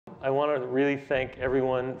I want to really thank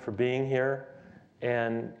everyone for being here.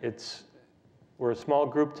 And we're a small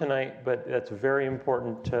group tonight, but that's very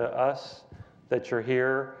important to us that you're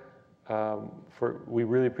here. We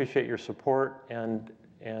really appreciate your support, and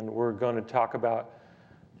we're going to talk about,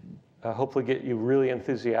 hopefully get you really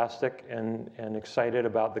enthusiastic and excited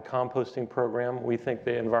about the composting program. We think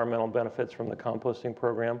the environmental benefits from the composting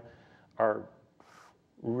program are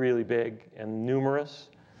really big and numerous,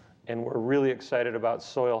 and we're really excited about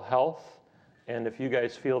soil health. And if you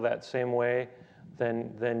guys feel that same way,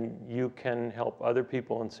 then you can help other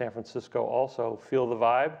people in San Francisco also feel the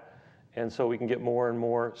vibe, and so we can get more and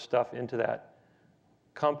more stuff into that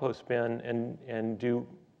compost bin and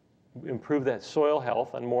improve that soil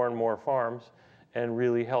health on more and more farms and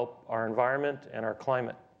really help our environment and our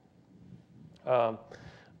climate. I'm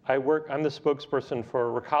the spokesperson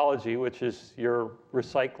for Recology, which is your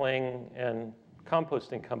recycling and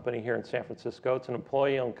composting company here in San Francisco. It's an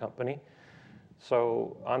employee-owned company.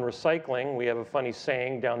 So on recycling, we have a funny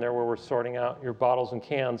saying down there where we're sorting out your bottles and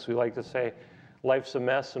cans. We like to say, life's a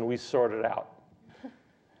mess and we sort it out.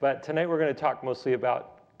 But tonight we're going to talk mostly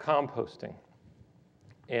about composting.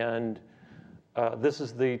 And this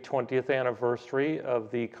is the 20th anniversary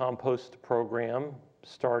of the compost program,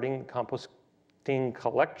 composting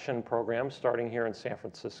collection program starting here in San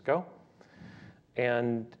Francisco.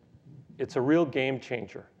 And it's a real game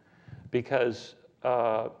changer because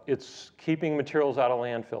it's keeping materials out of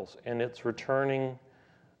landfills, and it's returning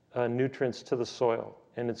nutrients to the soil.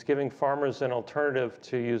 And it's giving farmers an alternative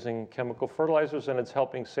to using chemical fertilizers, and it's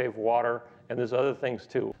helping save water, and there's other things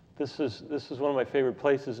too. This is one of my favorite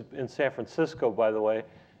places in San Francisco, by the way.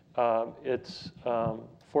 It's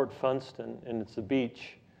Fort Funston, and it's a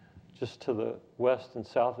beach just to the west and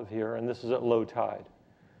south of here, and this is at low tide.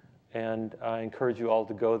 And I encourage you all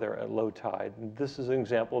to go there at low tide. And this is an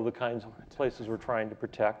example of the kinds of places we're trying to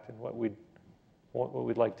protect and what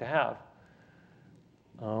we'd like to have.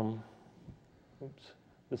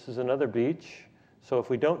 This is another beach. So if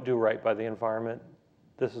we don't do right by the environment,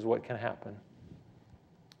 this is what can happen.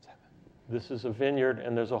 This is a vineyard,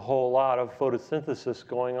 and there's a whole lot of photosynthesis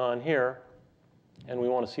going on here, and we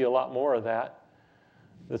want to see a lot more of that.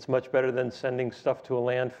 That's much better than sending stuff to a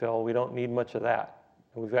landfill. We don't need much of that.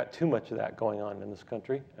 And we've got too much of that going on in this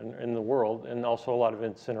country and in the world, and also a lot of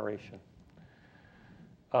incineration.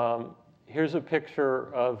 Here's a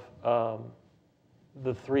picture of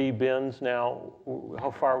the 3 bins now,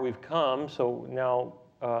 how far we've come. So now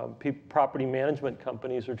property management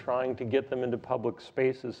companies are trying to get them into public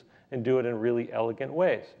spaces and do it in really elegant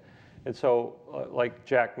ways. And so like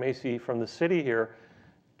Jack Macy from the city here,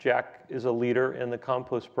 Jack is a leader in the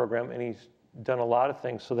compost program, and he's done a lot of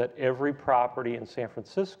things so that every property in San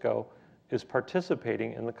Francisco is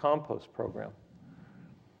participating in the compost program.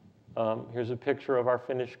 Here's a picture of our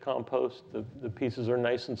finished compost. The pieces are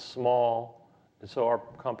nice and small, and so our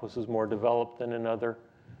compost is more developed than in other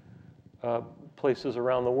places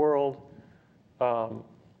around the world.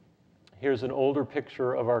 Here's an older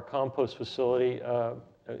picture of our compost facility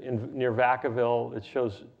near Vacaville. It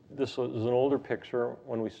shows, this was an older picture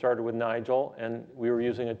when we started with Nigel, and we were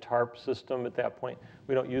using a tarp system at that point.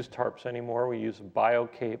 We don't use tarps anymore. We use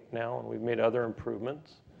BioCape now, and we've made other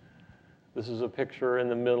improvements. This is a picture in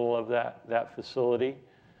the middle of that facility.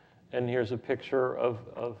 And here's a picture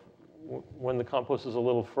of when the compost is a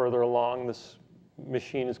little further along. This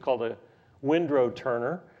machine is called a windrow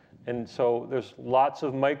turner. And so there's lots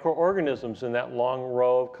of microorganisms in that long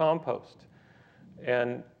row of compost.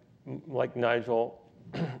 And like Nigel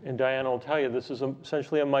and Diana will tell you, this is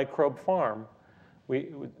essentially a microbe farm.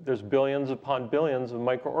 There's billions upon billions of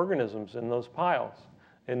microorganisms in those piles.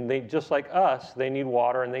 And they, just like us, they need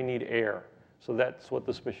water and they need air. So that's what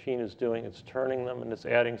this machine is doing. It's turning them and it's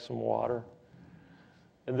adding some water.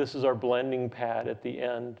 And this is our blending pad at the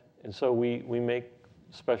end. And so we make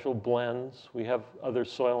special blends. We have other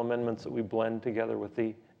soil amendments that we blend together with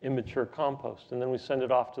the immature compost. And then we send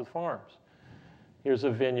it off to the farms. Here's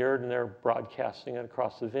a vineyard, and they're broadcasting it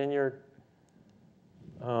across the vineyard.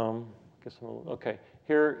 Okay.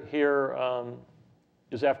 Here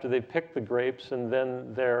is after they pick the grapes, and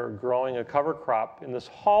then they're growing a cover crop in this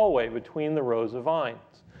hallway between the rows of vines.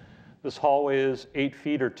 This hallway is 8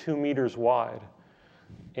 feet or 2 meters wide.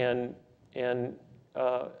 And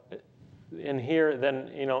here,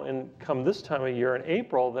 then, you know, and come this time of year in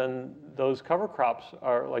April, then those cover crops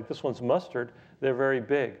are, like this one's mustard, they're very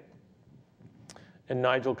big. And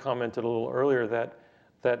Nigel commented a little earlier that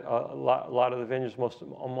a lot of the vineyards,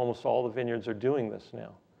 almost all the vineyards are doing this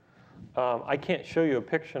now. I can't show you a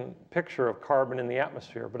picture of carbon in the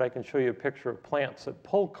atmosphere, but I can show you a picture of plants that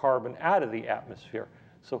pull carbon out of the atmosphere.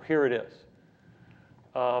 So here it is.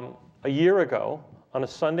 A year ago, on a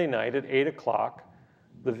Sunday night at 8 o'clock,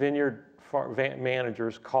 the vineyard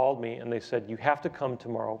managers called me and they said, you have to come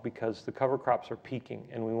tomorrow because the cover crops are peaking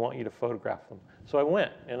and we want you to photograph them. So I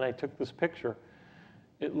went and I took this picture.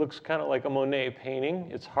 It looks kind of like a Monet painting.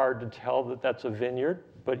 It's hard to tell that that's a vineyard,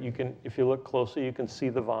 but you can, if you look closely, you can see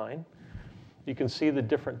the vine. You can see the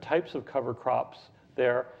different types of cover crops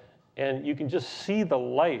there, and you can just see the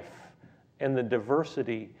life and the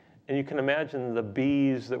diversity. And you can imagine the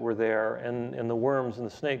bees that were there, and the worms and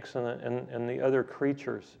the snakes and the other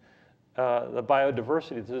creatures, the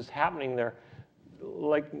biodiversity that is happening there.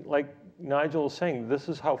 Like Nigel was saying, this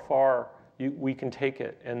is how far we can take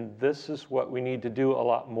it, and this is what we need to do a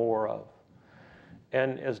lot more of.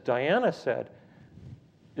 And as Diana said,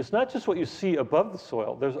 it's not just what you see above the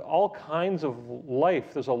soil. There's all kinds of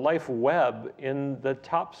life. There's a life web in the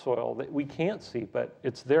topsoil that we can't see, but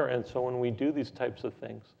it's there. And so when we do these types of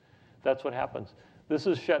things, that's what happens. This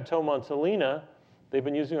is Chateau Montelena. They've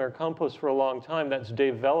been using our compost for a long time. That's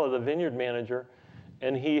Dave Vella, the vineyard manager,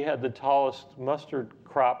 and he had the tallest mustard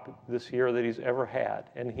crop this year that he's ever had.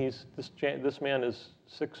 And this man is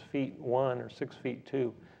 6'1" or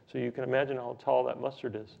 6'2", so you can imagine how tall that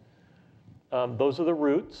mustard is. Those are the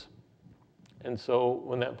roots, and so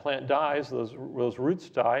when that plant dies, those roots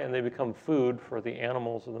die, and they become food for the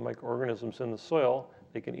animals and the microorganisms in the soil.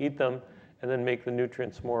 They can eat them, and then make the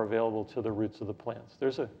nutrients more available to the roots of the plants.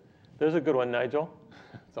 There's a good one, Nigel.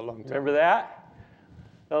 It's a long time. Remember that?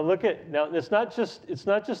 Now it's not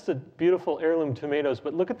just the beautiful heirloom tomatoes,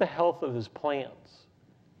 but look at the health of his plants.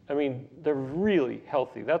 I mean, they're really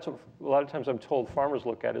healthy. That's what a lot of times I'm told farmers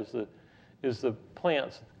look at is the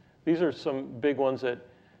plants. These are some big ones at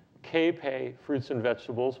K-Pay, fruits and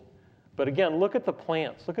vegetables. But again, look at the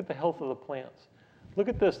plants. Look at the health of the plants. Look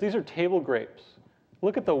at this. These are table grapes.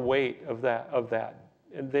 Look at the weight of that.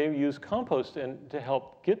 And they use compost to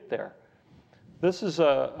help get there. This is,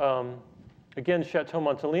 again, Chateau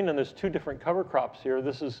Montelena, and there's two different cover crops here.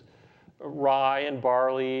 This is rye and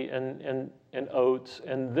barley and oats.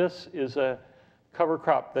 And this is a cover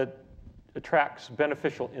crop that attracts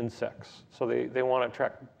beneficial insects. So they want to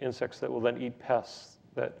attract insects that will then eat pests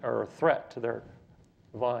that are a threat to their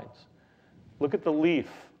vines. Look at the leaf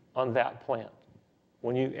on that plant.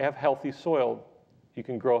 When you have healthy soil, you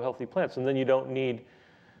can grow healthy plants, and then you don't need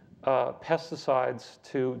pesticides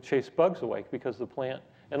to chase bugs away because the plant.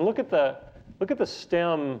 And look at the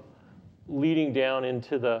stem leading down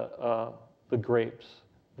into the grapes.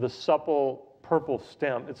 The supple purple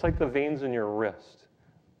stem. It's like the veins in your wrist.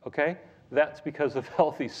 Okay. That's because of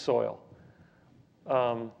healthy soil.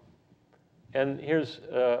 And here's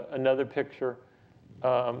another picture.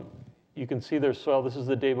 You can see their soil. This is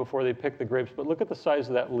the day before they pick the grapes, but look at the size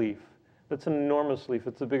of that leaf. That's an enormous leaf.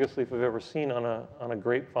 It's the biggest leaf I've ever seen on a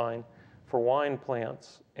grapevine for wine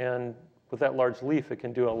plants. And with that large leaf, it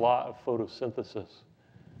can do a lot of photosynthesis.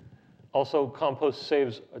 Also, compost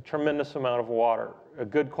saves a tremendous amount of water. A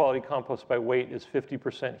good quality compost by weight is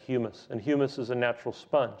 50% humus, and humus is a natural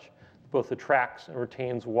sponge. Both attracts and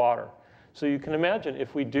retains water. So you can imagine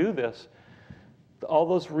if we do this, all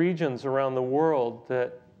those regions around the world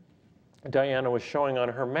that Diana was showing on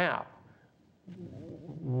her map,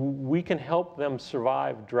 we can help them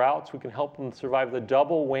survive droughts. We can help them survive the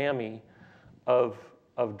double whammy of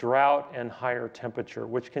drought and higher temperature,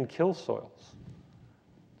 which can kill soils.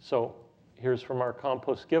 So here's from our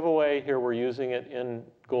compost giveaway. Here we're using it in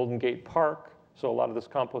Golden Gate Park. So a lot of this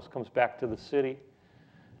compost comes back to the city.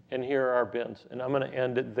 And here are our bins, and I'm going to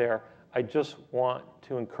end it there. I just want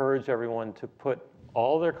to encourage everyone to put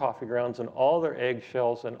all their coffee grounds and all their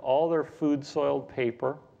eggshells and all their food soiled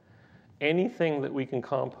paper, anything that we can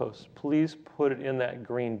compost, please put it in that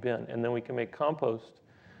green bin, and then we can make compost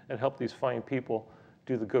and help these fine people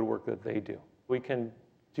do the good work that they do. We can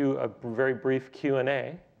do a very brief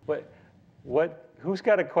Q&A. Who's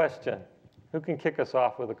got a question? Who can kick us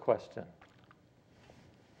off with a question?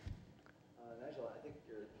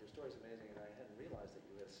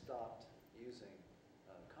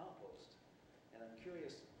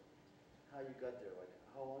 How you got there, like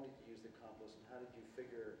how long did you use the compost, and how did you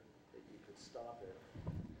figure that you could stop it,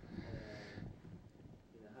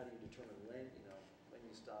 and how do you determine when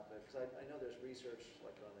you stop it? Because I know there's research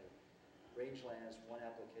like on the rangelands, one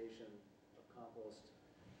application of compost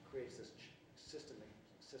creates this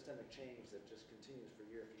systemic change that just continues for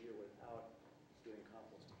year without doing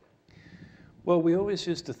compost again. Well, we always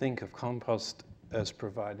used to think of compost as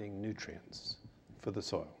providing nutrients for the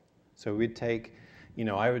soil. So we'd take,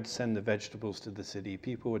 I would send the vegetables to the city.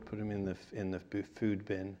 People would put them in the food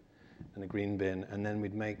bin and the green bin, and then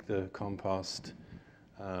we'd make the compost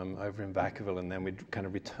over in Vacaville, and then we'd kind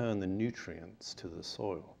of return the nutrients to the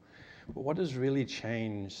soil. But what has really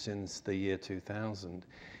changed since the year 2000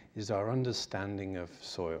 is our understanding of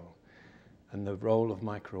soil and the role of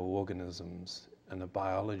microorganisms and the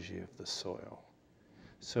biology of the soil.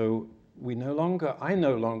 So I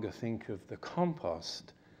no longer think of the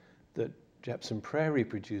compost that Jepson Prairie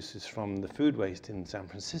produces from the food waste in San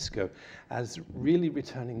Francisco as really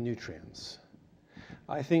returning nutrients.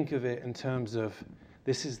 I think of it in terms of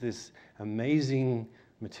this amazing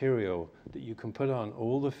material that you can put on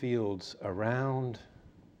all the fields around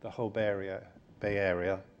the whole Bay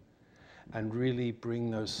Area and really bring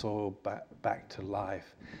those soil back to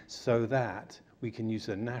life so that we can use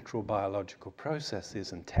the natural biological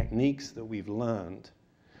processes and techniques that we've learned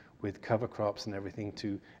with cover crops and everything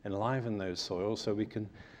to enliven those soils, so we can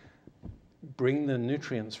bring the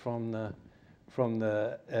nutrients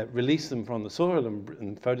release them from the soil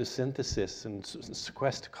and photosynthesis and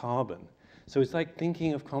sequester carbon. So it's like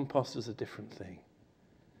thinking of compost as a different thing.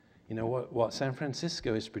 You know, what San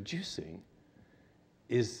Francisco is producing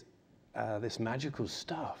is this magical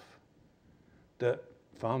stuff that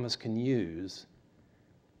farmers can use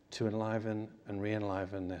to enliven and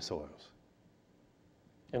re-enliven their soils.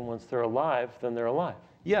 And once they're alive, then they're alive.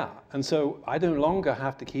 Yeah, and so I no longer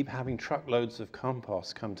have to keep having truckloads of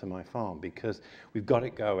compost come to my farm because we've got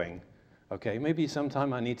it going. Okay, maybe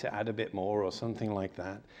sometime I need to add a bit more or something like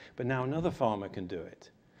that, but now another farmer can do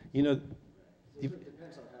it. You know, So it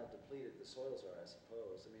depends on how depleted the soils are, I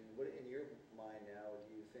suppose. I mean, what in your mind now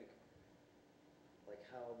do you think, like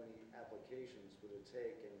how many applications would it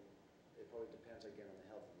take? And it probably depends again on the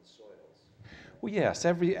health of the soils. well, yes,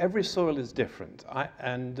 every soil is different,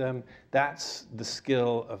 and that's the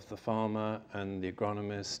skill of the farmer and the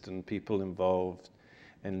agronomist and people involved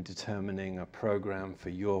in determining a program for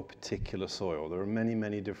your particular soil. There are many,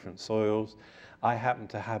 many different soils. I happen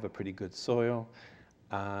to have a pretty good soil,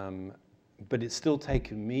 but it's still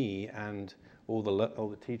taken me and all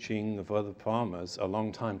the teaching of other farmers a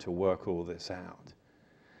long time to work all this out.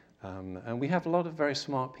 And we have a lot of very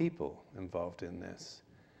smart people involved in this.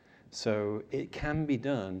 So it can be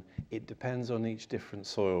done. It depends on each different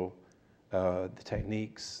soil, the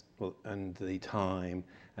techniques and the time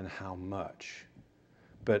and how much.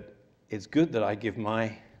 But it's good that I give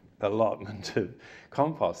my allotment of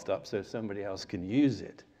compost up so somebody else can use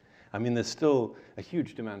it. I mean, there's still a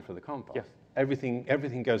huge demand for the compost. Yeah.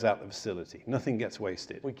 Everything goes out the facility. Nothing gets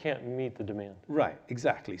wasted. We can't meet the demand. Right,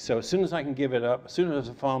 exactly. So as soon as I can give it up, as soon as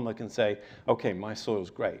a farmer can say, okay, my soil's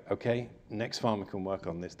great, okay, next farmer can work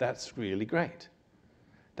on this, that's really great.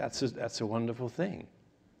 That's a wonderful thing.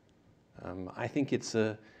 I think it's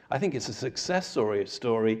a success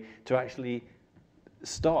story to actually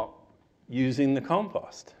stop using the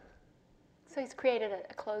compost. So he's created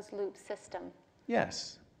a closed loop system.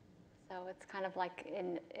 Yes. So it's kind of like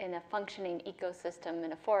in a functioning ecosystem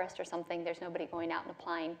in a forest or something, there's nobody going out and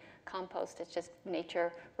applying compost. It's just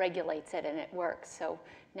nature regulates it and it works. So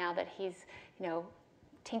now that he's,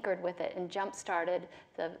 tinkered with it and jump-started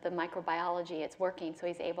the microbiology, it's working. So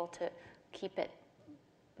he's able to keep it,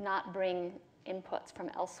 not bring inputs from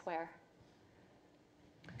elsewhere.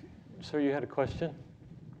 Sir, you had a question?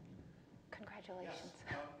 Congratulations.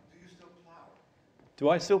 Yes. Do you still plow? Do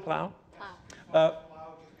I still plow? Plow.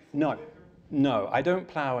 No, I don't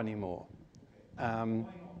plow anymore. Why not? I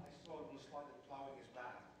saw on the slide that plowing is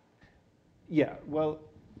bad. Yeah, well,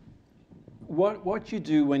 what you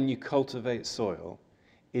do when you cultivate soil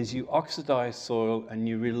is you oxidize soil and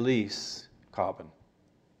you release carbon,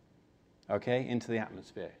 okay, into the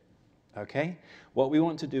atmosphere, okay? What we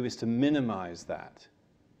want to do is to minimize that,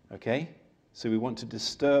 okay? So we want to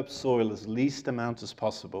disturb soil as least amount as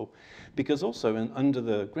possible, because also under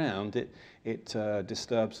the ground it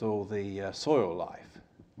disturbs all the soil life.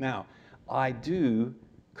 Now, I do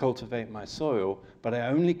cultivate my soil, but I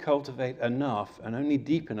only cultivate enough and only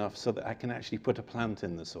deep enough so that I can actually put a plant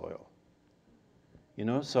in the soil.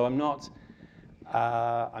 So I'm not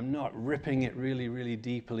ripping it really, really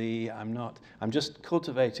deeply. I'm just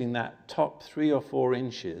cultivating that top 3 or 4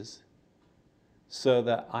 inches so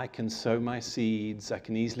that I can sow my seeds. I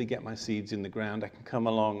can easily get my seeds in the ground. I can come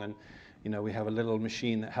along and, we have a little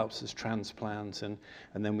machine that helps us transplant, and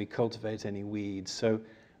then we cultivate any weeds. So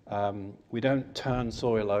we don't turn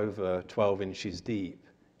soil over 12 inches deep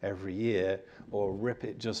every year or rip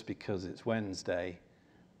it just because it's Wednesday.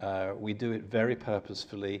 We do it very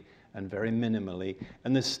purposefully and very minimally,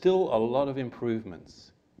 and there's still a lot of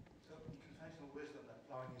improvements. So the conventional wisdom that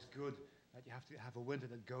plowing is good, that you have to have a winter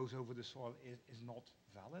that goes over the soil is not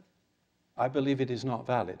valid? I believe it is not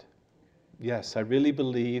valid. Yes, I really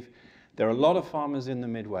believe There are a lot of farmers in the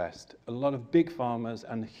Midwest, a lot of big farmers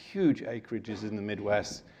and huge acreages in the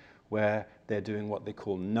Midwest where they're doing what they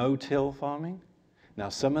call no-till farming. Now,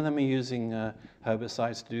 some of them are using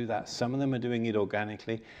herbicides to do that, some of them are doing it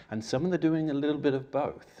organically, and some of them are doing a little bit of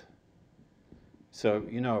both. So,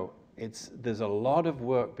 you know, there's a lot of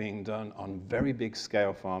work being done on very big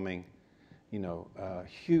scale farming, you know,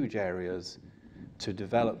 huge areas to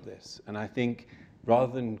develop this. And I think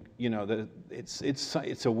rather than, you know,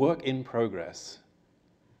 it's a work in progress.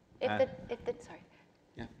 Sorry.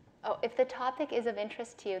 Oh, if the topic is of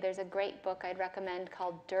interest to you, there's a great book I'd recommend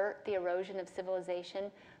called Dirt, the Erosion of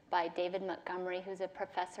Civilization by David Montgomery, who's a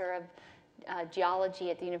professor of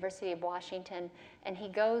geology at the University of Washington. And he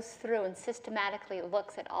goes through and systematically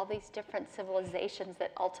looks at all these different civilizations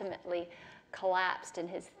that ultimately collapsed. And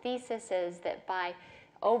his thesis is that by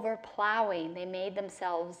over-plowing, they made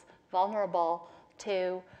themselves vulnerable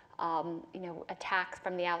to you know, attacks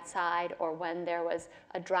from the outside or when there was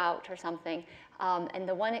a drought or something. And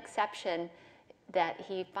the one exception that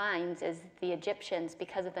he finds is the Egyptians,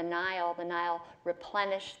 because of the Nile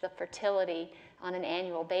replenished the fertility on an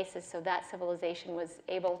annual basis, so that civilization was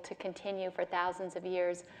able to continue for thousands of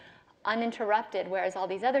years uninterrupted, whereas all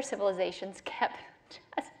these other civilizations kept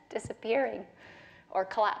just disappearing or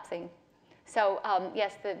collapsing. So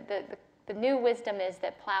yes, the new wisdom is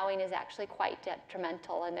that plowing is actually quite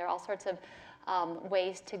detrimental, and there are all sorts of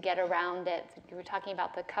ways to get around it. You were talking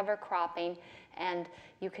about the cover cropping, and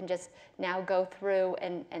you can just now go through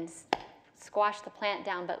and squash the plant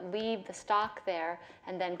down, but leave the stalk there,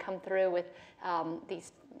 and then come through with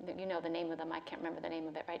these, you know the name of them, I can't remember the name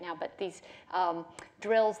of it right now, but these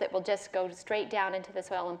drills that will just go straight down into the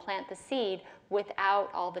soil and plant the seed without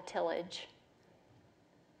all the tillage.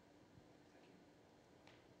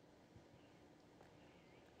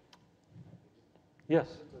 Yes.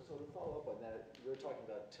 So to follow up on that, you were talking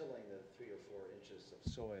about tilling the 3 or 4 inches of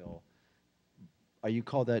soil. Do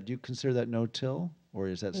you consider that no-till, or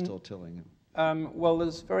is that still tilling? Well,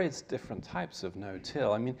 there's various different types of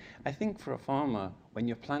no-till. I mean, I think for a farmer, when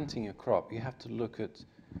you're planting a crop, you have to look at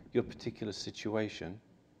your particular situation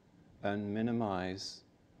and minimize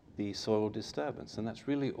the soil disturbance, and that's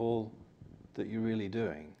really all that you're really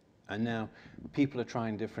doing. And now people are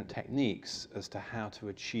trying different techniques as to how to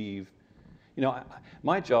achieve. You know,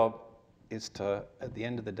 my job is to, at the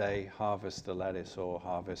end of the day, harvest the lettuce or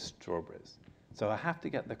harvest strawberries. So I have to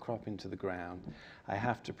get the crop into the ground. I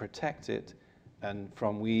have to protect it and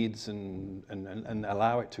from weeds and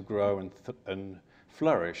allow it to grow and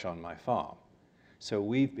flourish on my farm. So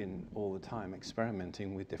we've been all the time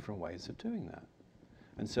experimenting with different ways of doing that.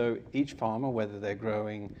 And so each farmer, whether they're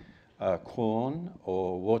growing corn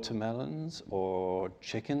or watermelons or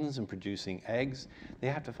chickens and producing eggs, they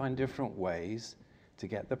have to find different ways to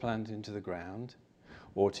get the plant into the ground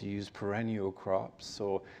or to use perennial crops.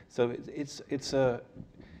 Or so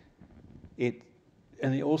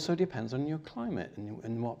and it also depends on your climate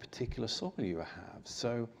and what particular soil you have.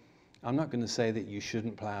 So I'm not going to say that you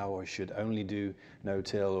shouldn't plow or should only do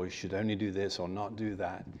no-till or you should only do this or not do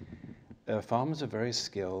that. Farmers are very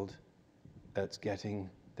skilled at getting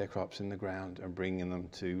their crops in the ground and bringing them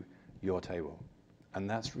to your table. And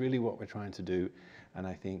that's really what we're trying to do. And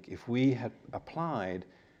I think if we had applied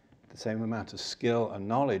the same amount of skill and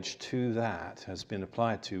knowledge to that has been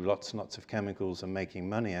applied to lots and lots of chemicals and making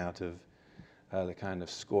money out of the kind of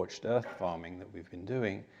scorched earth farming that we've been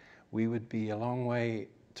doing, we would be a long way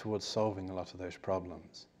towards solving a lot of those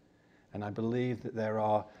problems. And I believe that there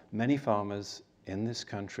are many farmers in this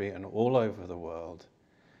country and all over the world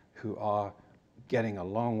who are getting a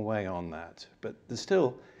long way on that. But there's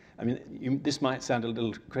still, I mean, this might sound a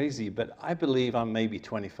little crazy, but I believe I'm maybe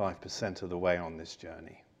 25% of the way on this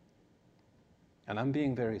journey. And I'm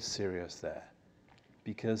being very serious there,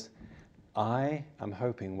 because I am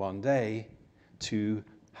hoping one day to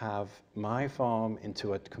have my farm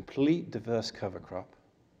into a complete diverse cover crop,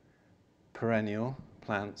 perennial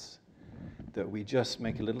plants that we just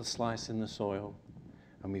make a little slice in the soil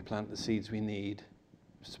and we plant the seeds we need,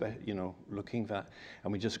 you know, looking for that,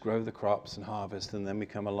 and we just grow the crops and harvest, and then we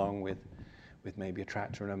come along with maybe a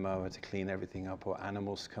tractor and a mower to clean everything up, or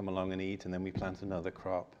animals come along and eat, and then we plant another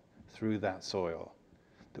crop through that soil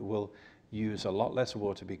that will use a lot less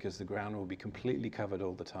water because the ground will be completely covered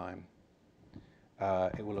all the time.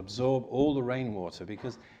 It will absorb all the rainwater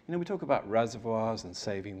because, you know, we talk about reservoirs and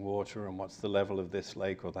saving water and what's the level of this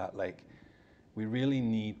lake or that lake. We really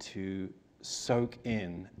need to soak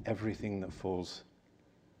in everything that falls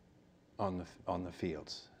on the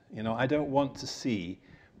fields. You know, I don't want to see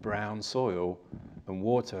brown soil and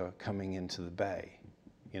water coming into the bay.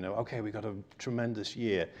 You know, okay, we got a tremendous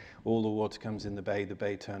year. All the water comes in the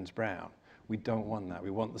bay turns brown. We don't want that. We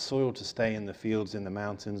want the soil to stay in the fields, in the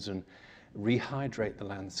mountains, and rehydrate the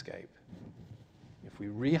landscape. If we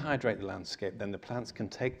rehydrate the landscape, then the plants can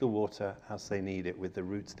take the water as they need it with the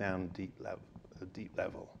roots down deep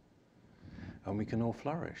level. And we can all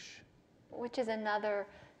flourish. Which is another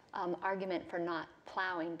argument for not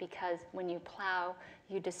plowing, because when you plow,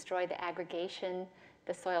 you destroy the aggregation,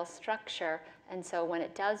 the soil structure, and so when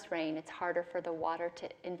it does rain, it's harder for the water to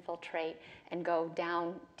infiltrate and go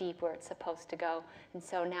down deep where it's supposed to go. And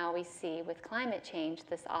so now we see with climate change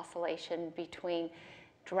this oscillation between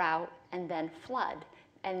drought and then flood.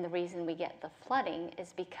 And the reason we get the flooding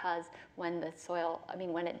is because when the soil,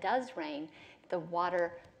 when it does rain, the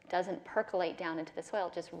water doesn't percolate down into the soil,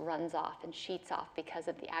 it just runs off and sheets off because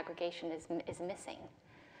of the aggregation is missing.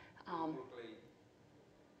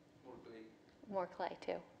 More clay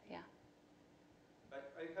too, yeah. I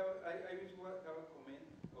just have a comment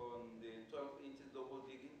on the 12 inches double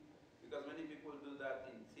digging, because many people do that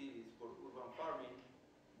in cities for urban farming,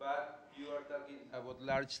 but you are talking about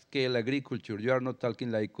large-scale agriculture. You are not talking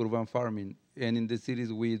like urban farming. And in the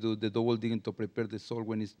cities, we do the double digging to prepare the soil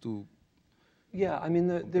when it's too. Yeah, I mean,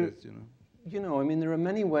 there are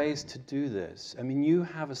many ways to do this. I mean, you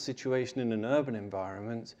have a situation in an urban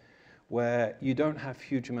environment where you don't have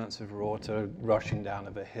huge amounts of water rushing down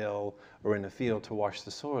of a hill or in a field to wash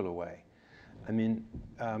the soil away. I mean,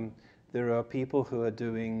 there are people who are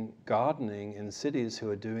doing gardening in cities who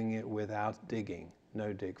are doing it without digging,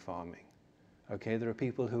 no dig farming. Okay, there are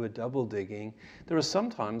people who are double digging. There are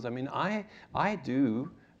sometimes, I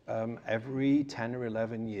do every 10 or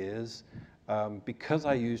 11 years, because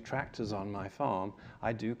I use tractors on my farm,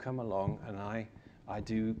 I do come along and I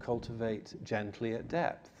do cultivate gently at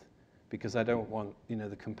depth, because I don't want,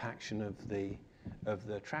 the compaction of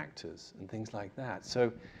the tractors and things like that.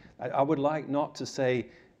 So I would like not to say,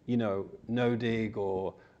 no dig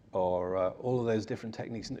or all of those different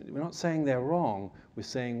techniques. We're not saying they're wrong. We're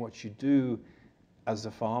saying what you do as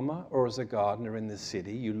a farmer or as a gardener in the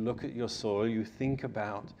city. You look at your soil, you think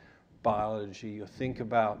about biology, you think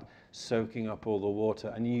about soaking up all the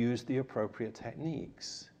water, and you use the appropriate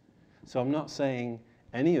techniques. So I'm not saying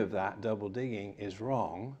any of that double digging is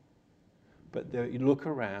wrong, but you look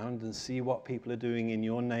around and see what people are doing in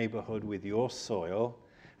your neighborhood with your soil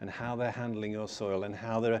and how they're handling your soil and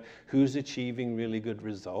who's achieving really good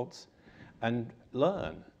results, and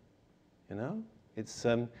learn.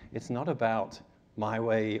 It's not about my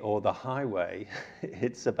way or the highway.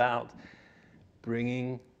 It's about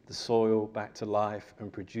bringing the soil back to life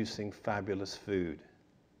and producing fabulous food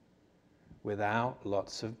without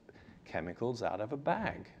lots of chemicals out of a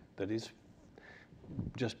bag that is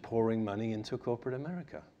just pouring money into corporate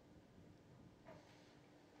America.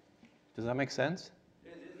 Does that make sense?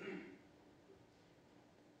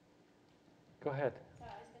 Go ahead. So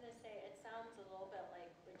I was going to say, it sounds a little bit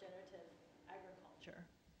like regenerative agriculture,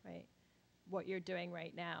 right? What you're doing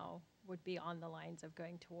right now would be on the lines of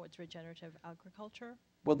going towards regenerative agriculture?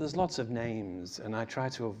 Well, there's lots of names, and I try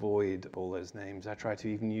to avoid all those names. I try to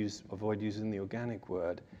even avoid using the organic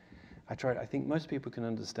word. I think most people can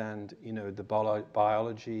understand, the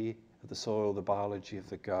biology of the soil, the biology of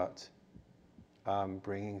the gut,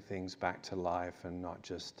 bringing things back to life, and not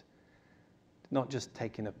just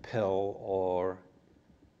taking a pill or,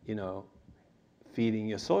 feeding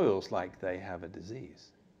your soils like they have a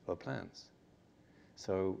disease, or plants.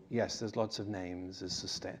 So yes, there's lots of names.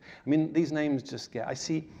 These names just I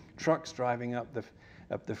see trucks driving up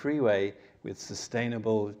the freeway with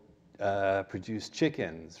sustainable produced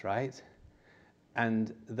chickens, right?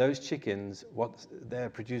 And those chickens, they're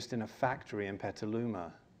produced in a factory in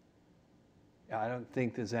Petaluma. I don't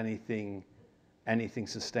think there's anything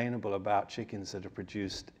sustainable about chickens that are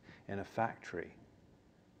produced in a factory.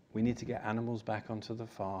 We need to get animals back onto the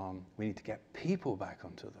farm. We need to get people back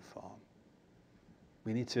onto the farm.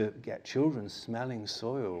 We need to get children smelling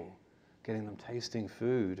soil, getting them tasting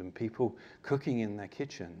food, and people cooking in their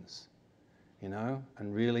kitchens,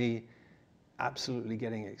 and really absolutely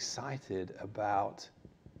getting excited about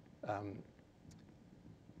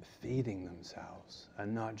feeding themselves,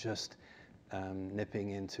 and not just nipping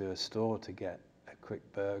into a store to get a quick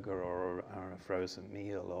burger or a frozen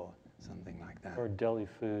meal or something like that. Or deli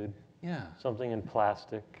food. Yeah. Something in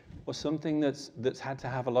plastic. Or something that's had to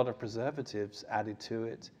have a lot of preservatives added to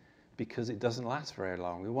it because it doesn't last very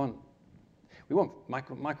long. We want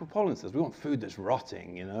Michael Pollan says, we want food that's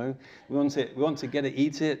rotting, We want to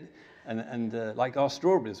eat it, and like our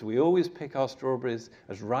strawberries, we always pick our strawberries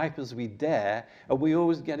as ripe as we dare, and we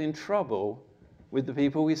always get in trouble with the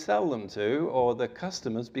people we sell them to or the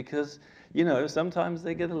customers because, you know, sometimes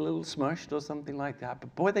they get a little smushed or something like that,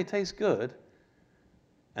 but boy, they taste good.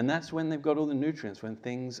 And that's when they've got all the nutrients, when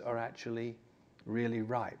things are actually really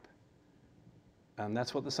ripe. And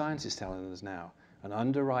that's what the science is telling us now. An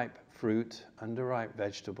underripe fruit, underripe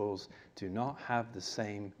vegetables do not have the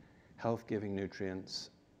same health-giving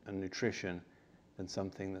nutrients and nutrition than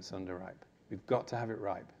something that's underripe. We've got to have it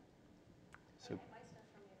ripe. So, my stuff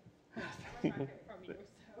from you. From you,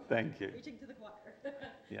 so thank you. reaching to the choir.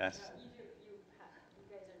 Yes. You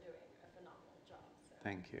guys are doing a phenomenal job. So.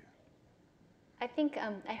 Thank you. I think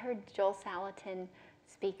I heard Joel Salatin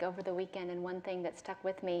speak over the weekend, and one thing that stuck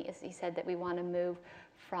with me is he said that we want to move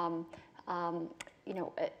from you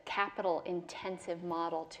know, a capital-intensive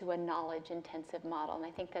model to a knowledge-intensive model, and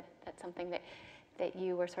I think that that's something that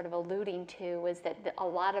you were sort of alluding to, was that a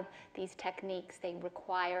lot of these techniques, they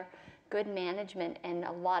require good management and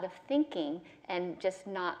a lot of thinking, and just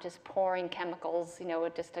not just pouring chemicals, you know,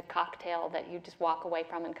 just a cocktail that you just walk away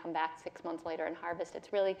from and come back 6 months later and harvest.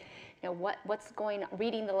 It's really, you know, what's going on,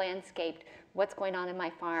 reading the landscape, what's going on in my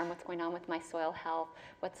farm, what's going on with my soil health,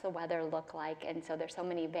 what's the weather look like, and so there's so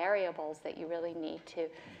many variables that you really need to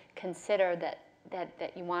consider that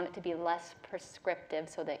you want it to be less prescriptive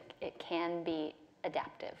so that it can be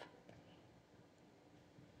adaptive.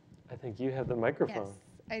 I think you have the microphone. Yes,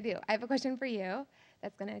 I do. I have a question for you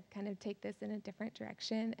that's going to kind of take this in a different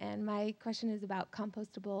direction. And my question is about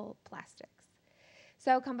compostable plastics.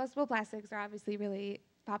 So compostable plastics are obviously really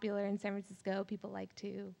popular in San Francisco. People like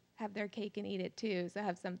to have their cake and eat it too. So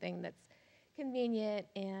have something that's convenient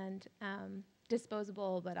and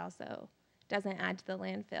disposable, but also doesn't add to the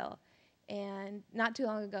landfill. And not too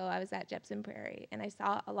long ago, I was at Jepson Prairie, and I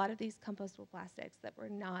saw a lot of these compostable plastics that were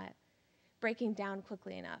not breaking down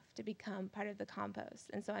quickly enough to become part of the compost.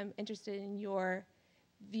 And so I'm interested in your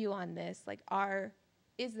view on this. Like,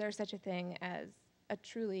 is there such a thing as a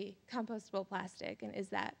truly compostable plastic, and is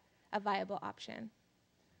that a viable option?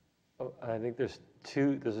 Oh, I think there's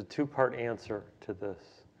a two-part answer to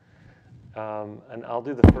this. And I'll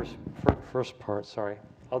do the first part, sorry.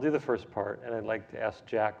 I'll do the first part, and I'd like to ask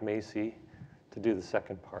Jack Macy to do the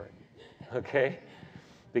second part, okay?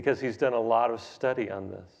 Because he's done a lot of study on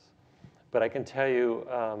this. But I can tell you,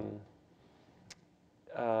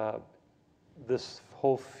 this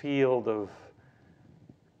whole field of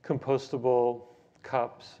compostable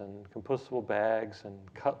cups and compostable bags and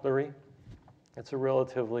cutlery, it's a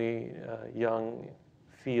relatively young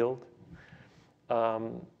field.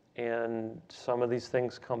 And some of these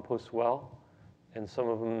things compost well, and some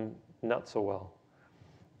of them not so well.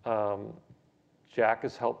 Jack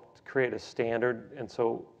has helped create a standard, and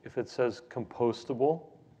so if it says compostable,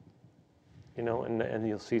 you know, and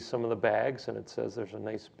you'll see some of the bags, and it says there's a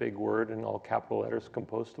nice big word in all capital letters,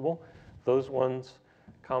 compostable. Those ones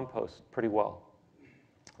compost pretty well.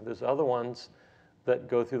 There's other ones that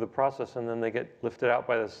go through the process, and then they get lifted out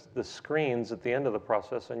by the screens at the end of the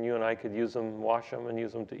process, and you and I could use them, wash them, and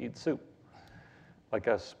use them to eat soup, like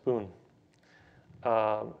a spoon.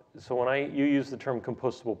 So when you use the term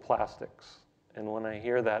compostable plastics, and when I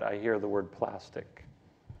hear that, I hear the word plastic.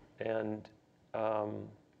 And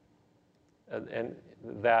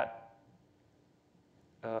that,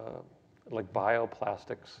 like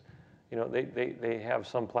bioplastics, you know, they have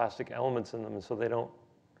some plastic elements in them, and so they don't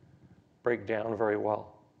break down very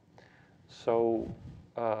well. So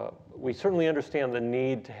we certainly understand the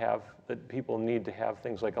need to have, that people need to have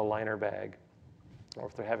things like a liner bag, or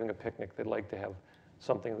if they're having a picnic, they'd like to have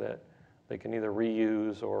something that they can either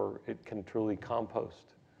reuse or it can truly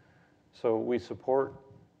compost. So we support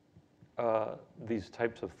these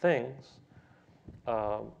types of things,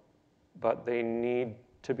 but they need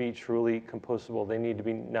to be truly compostable. They need to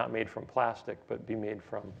be not made from plastic, but be made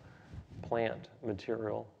from plant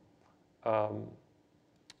material. We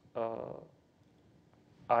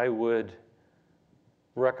would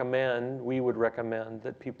recommend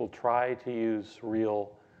that people try to use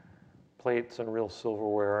real plates and real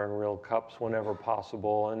silverware and real cups whenever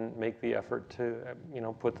possible, and make the effort to, you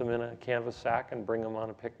know, put them in a canvas sack and bring them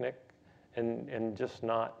on a picnic, and just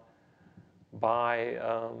not buy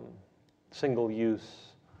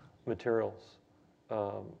single-use materials.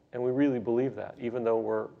 And we really believe that, even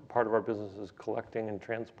though part of our business is collecting and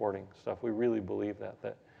transporting stuff, we really believe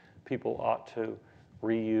that people ought to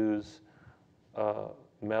reuse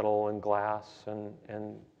metal and glass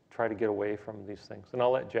and try to get away from these things. And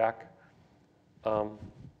I'll let Jack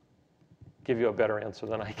give you a better answer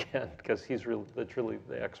than I can, because he's really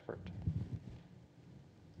the expert.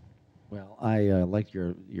 Well, I like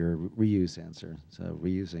your reuse answer. So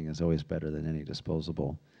reusing is always better than any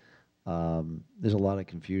disposable. there's a lot of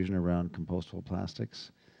confusion around compostable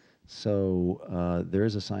plastics. So there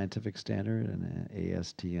is a scientific standard, an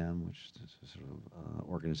ASTM, which is a sort of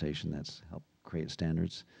organization that's helped create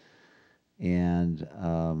standards. And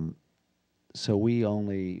so we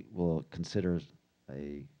only will consider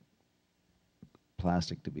a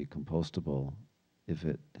plastic to be compostable if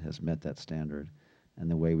it has met that standard. And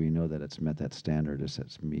the way we know that it's met that standard is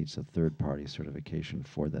it meets a third-party certification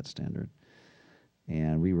for that standard.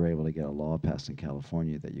 And we were able to get a law passed in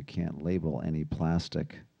California that you can't label any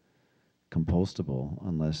plastic compostable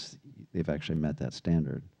unless they've actually met that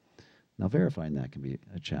standard. Now, verifying that can be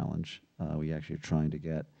a challenge. We actually are trying to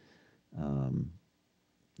get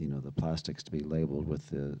the plastics to be labeled with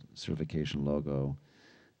the certification logo,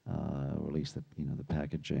 or at least the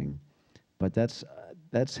packaging. But that's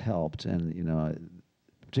helped, and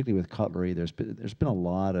particularly with cutlery, there's been a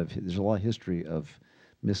lot of history of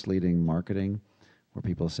misleading marketing, where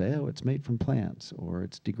people say, oh, it's made from plants, or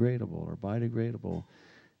it's degradable or biodegradable.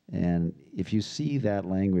 And if you see that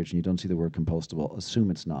language and you don't see the word compostable, assume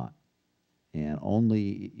it's not. And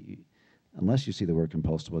unless you see the word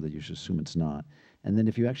compostable, that you should assume it's not. And then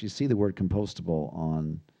if you actually see the word compostable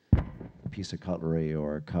on a piece of cutlery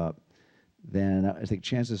or a cup, then I think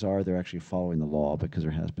chances are they're actually following the law, because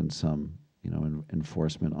there has been some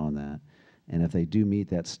enforcement on that. And if they do meet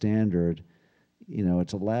that standard,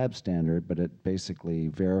 it's a lab standard, but it basically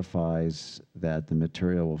verifies that the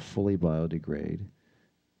material will fully biodegrade,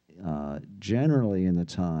 generally in the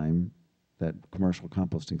time that commercial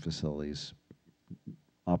composting facilities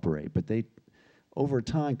operate. But over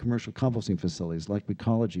time, commercial composting facilities like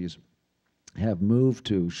Recology's have moved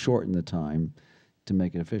to shorten the time to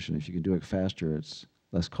make it efficient. If you can do it faster, it's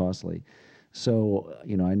less costly. So,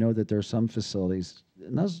 I know that there are some facilities,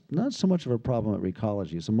 not so much of a problem at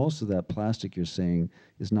Recology. So most of that plastic you're seeing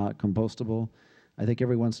is not compostable. I think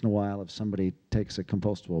every once in a while, if somebody takes a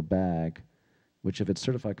compostable bag, which if it's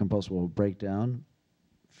certified compostable will break down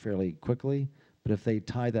fairly quickly, but if they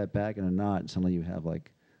tie that bag in a knot and suddenly you have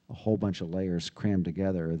like a whole bunch of layers crammed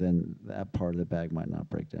together, then that part of the bag might not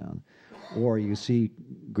break down. Or you see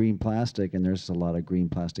green plastic, and there's a lot of green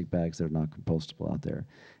plastic bags that are not compostable out there.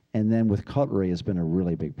 And then with cutlery, it's been a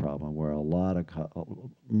really big problem, where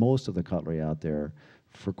most of the cutlery out there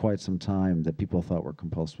for quite some time that people thought were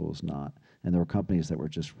compostable was not. And there were companies that were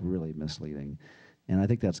just really misleading. And I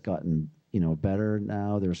think that's gotten better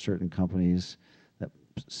now. There are certain companies that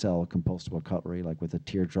sell compostable cutlery, like with a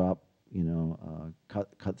teardrop,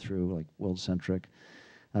 cut through, like World Centric.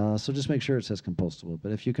 So just make sure it says compostable.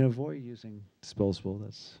 But if you can avoid using disposable,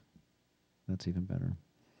 that's even better.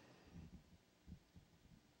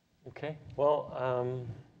 Okay, well,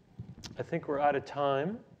 I think we're out of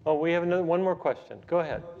time. Oh, we have one more question. Go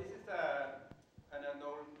ahead. Well, this is an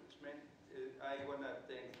acknowledgement. I want to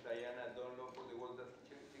thank Diana Dunlop for the work that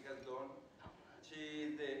she has done. She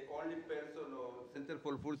is the only person, or Center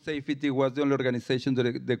for Food Safety was the only organization,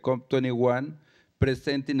 the COP21,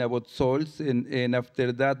 presenting about soils. And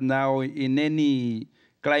after that, now in any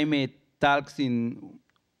climate talks in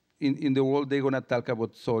the world, they're going to talk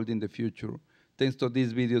about soil in the future, thanks to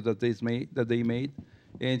these videos that they made.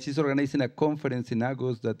 And she's organizing a conference in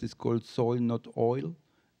August that is called Soil, Not Oil.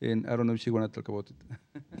 And I don't know if she want to talk about it.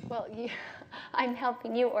 Well, I'm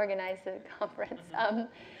helping you organize the conference.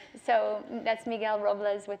 So that's Miguel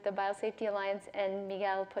Robles with the Biosafety Alliance, and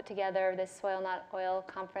Miguel put together this Soil, Not Oil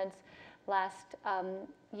conference last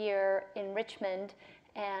year in Richmond,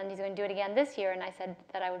 and he's going to do it again this year, and I said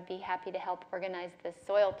that I would be happy to help organize the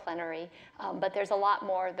soil plenary. But there's a lot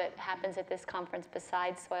more that happens at this conference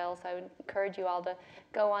besides soil, so I would encourage you all to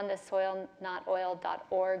go on the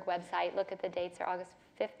soilnotoil.org website, look at the dates, they're August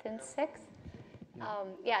 5th and 6th.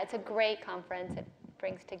 Yeah, it's a great conference. It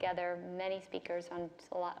brings together many speakers on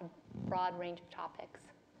a broad range of topics.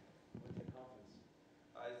 When's the conference?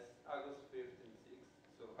 It's August 5th and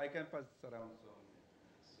 6th, so I can pass around some.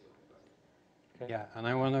 Okay. Yeah, and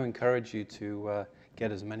I want to encourage you to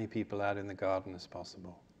get as many people out in the garden as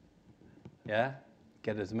possible. Yeah?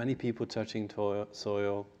 Get as many people touching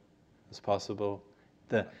soil as possible.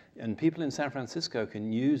 And people in San Francisco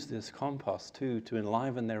can use this compost too to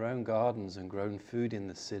enliven their own gardens and grow food in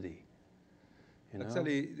the city.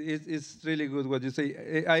 Actually, it's really good what you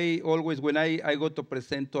say. I always, when I go to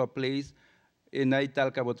present to a place and I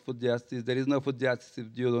talk about food justice, there is no food justice if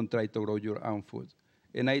you don't try to grow your own food.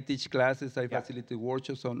 And I teach classes, I facilitate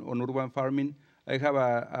workshops on urban farming. I have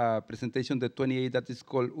a presentation, the 28th, that is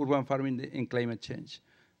called Urban Farming and Climate Change,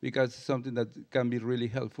 because it's something that can be really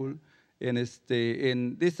helpful. And this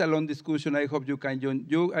is a long discussion. I hope you can join.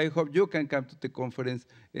 I hope you can come to the conference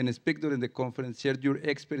and speak during the conference, share your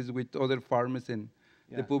experience with other farmers and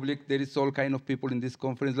the public. There is all kind of people in this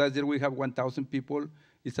conference. Last year we have 1,000 people.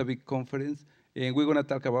 It's a big conference, and we're gonna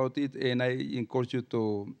talk about it. And I encourage you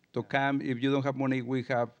to come. If you don't have money, we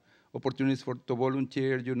have opportunities to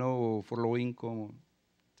volunteer, you know, for low income.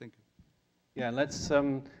 Thank you. Yeah, let's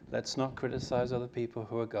not criticize other people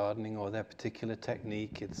who are gardening or their particular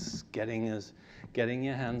technique. It's getting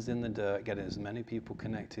your hands in the dirt, getting as many people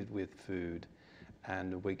connected with food,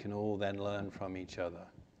 and we can all then learn from each other.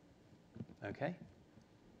 Okay?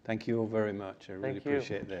 Thank you all very much. I really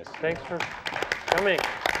appreciate this. Thanks for coming.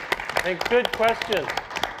 Good questions.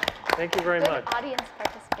 Thank you very much. Good audience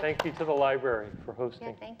participation. Thank you to the library for hosting.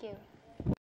 Yeah, thank you.